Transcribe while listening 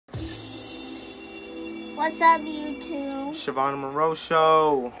What's up, YouTube? Shavonn and Monroe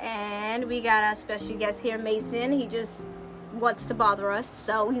show. And we got our special guest here, Mason. He just wants to bother us,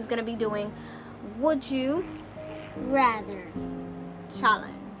 so he's gonna be doing Would You Rather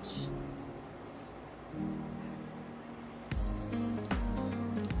Challenge.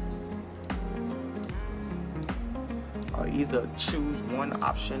 Or either choose one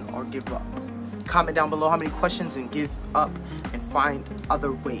option or give up. Comment down below how many questions and give up and find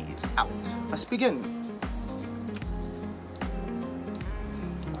other ways out. Let's begin.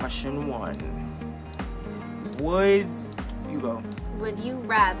 Question 1. Would you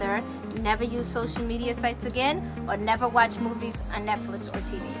rather never use social media sites again or never watch movies on Netflix or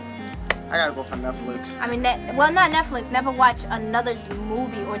TV? I gotta go for Netflix. I mean, well, not Netflix. Never watch another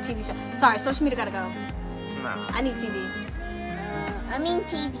movie or TV show. Sorry, social media gotta go. Nah. I need TV.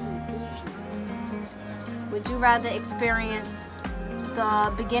 TV. Would you rather experience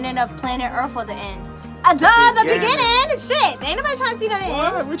the beginning of planet Earth or the end? The beginning! Shit! Ain't nobody trying to see the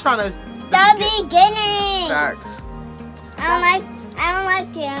end. What? We're trying to... The beginning! Facts. I don't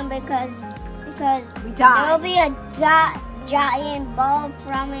like the end because we die. There'll be a giant ball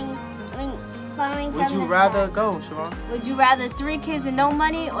falling from the Would you rather go, Shavonn? Would you rather 3 kids and no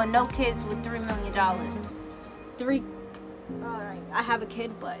money or no kids with $3 million? Alright, I have a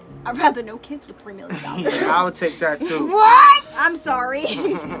kid, but I'd rather no kids with $3 million. Yeah, I would take that too. What? I'm sorry.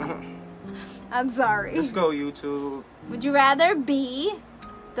 I'm sorry. Let's go, YouTube. Would you rather be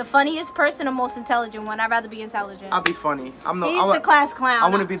the funniest person or most intelligent one? I'd rather be intelligent. I'll be funny. He's the class clown. I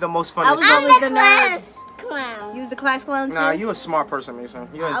want to be the most funniest I was person. always the class clown. You was the class clown too? Nah, you a smart person, Mason.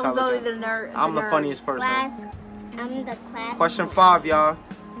 You're intelligent. I was always the nerd. I'm the funniest person. I'm the class. Question 5, y'all.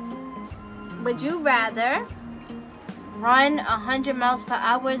 Would you rather run 100 miles per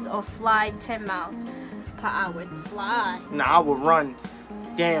hour or fly 10 miles per hour? Fly. Nah, I would run.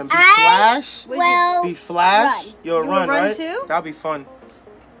 Damn, be Flash? Be Flash? Run. You'll run, run right? too? That'll be fun.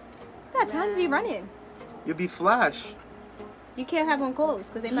 You got time to be running. You'll be Flash. You can't have on clothes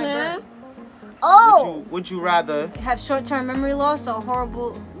because they might burn. Oh! Would you rather... Have short-term memory loss or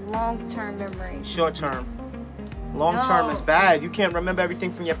horrible long-term memory? Short-term. Long-term is bad. You can't remember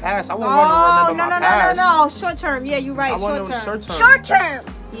everything from your past. I wouldn't Oh, want to remember my past. no. Short-term. Yeah, you're right. I want to know Short-term. Short-term!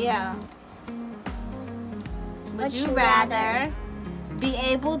 Yeah. Would you rather be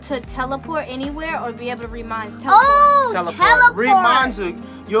able to teleport anywhere or be able to read minds? Teleport. Read minds.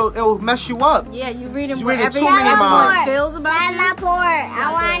 It'll mess you up. Yeah, you reading You what reading too everyone many minds. feels about Teleport.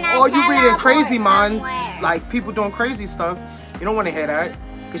 I want to Or you reading crazy minds, minds, like people doing crazy stuff. You don't want to hear that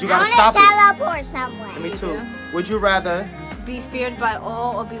because you gotta stop it. Teleport somewhere. Me too. Would you rather be feared by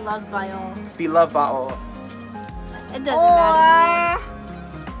all or be loved by all? be loved by all? It doesn't matter.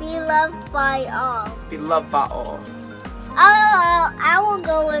 Be loved by all. Be loved by all. I will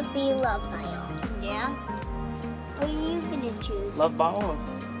go with be loved by all. Yeah. What are you gonna choose? Loved by all.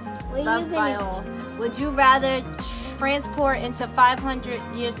 What are Loved you by gonna all. Would you rather transport into 500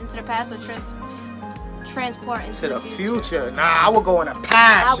 years into the past or transport into To the future? future. Nah, I would go in the I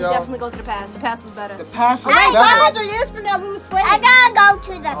past, would yo. definitely go to the past. The past was better. The past is Wait, better. 500 years from now we were slaves. I gotta go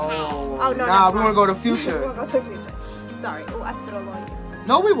to the past. Oh, no, Nah, no, we want to go to the future. We're going to the future. Sorry. Oh, I spit all on you.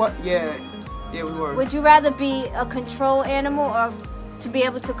 No, we were. Yeah, we were. Would you rather be a control animal or to be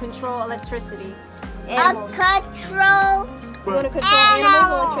able to control electricity? Animals. A control You want to control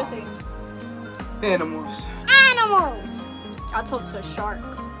animals or electricity? Animals. animals. I'll talk to a shark.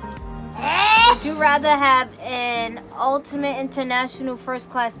 Would you rather have an ultimate international first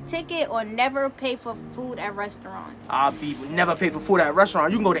class ticket or never pay for food at restaurants? I'll never pay for food at a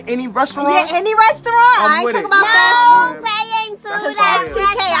restaurant. You can go to any restaurant. Yeah, any restaurant. I'm I ain't with talking it. about fast food. No paying food That's at fire.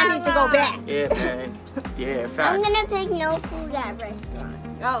 TK, I need to go back. Yeah, man. Yeah, facts. I'm gonna pick no food at restaurant.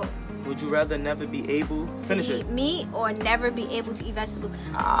 Oh, Would you rather never be able finish to it? eat meat or never be able to eat vegetables?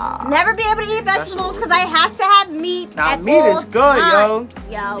 Ah, Never be able to eat vegetables because I have to have meat. nah, at meat all is good, times,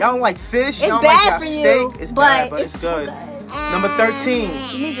 yo. Y'all don't like fish. It's Y'all don't bad like that for steak. you, It's but bad, but it's it's so good. good. Number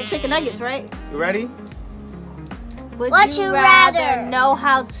 13. You need your chicken nuggets, right? You ready? Would Would you you rather rather? know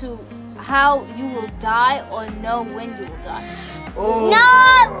how you will die or know when you will die? Oh.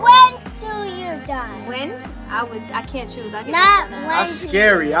 Not when do you die? When? I can't choose. I get Not that. when. That's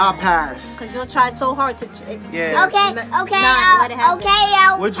scary. I'll pass. Because you'll try so hard to Yeah. Okay, not okay, let it happen.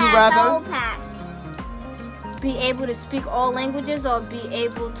 I'll Would you pass. rather? I'll pass. Be able to speak all languages or be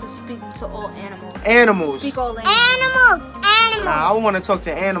able to speak to all animals? Animals. Speak all languages. Animals. Nah, I want to talk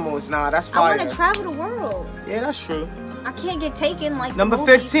to animals. Nah, that's I fire. want to travel the world. Yeah, that's true. I can't get taken like Number the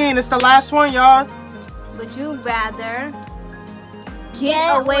movies. 15. It's the last one, y'all. Would you rather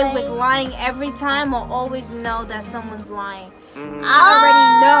get away with lying every time or always know that someone's lying? I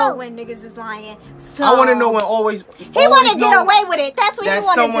already know when niggas is lying. So I want to know when always. He want to get away with it. That's what he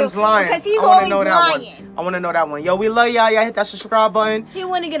want to do. Someone's lying. Because he's I wanna always know that lying. one. I want to know that one. Yo, we love y'all. Y'all hit that subscribe button. He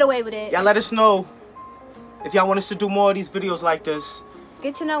want to get away with it. Y'all let us know if y'all want us to do more of these videos like this.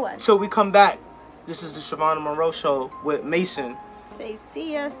 Get to know us. Till we come back. This is the Shavonn and Monroe Show with Mason. Say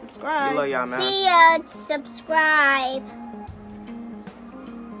see ya, subscribe. We love y'all, man. See ya, subscribe.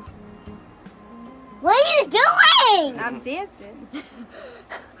 What are you doing? I'm dancing.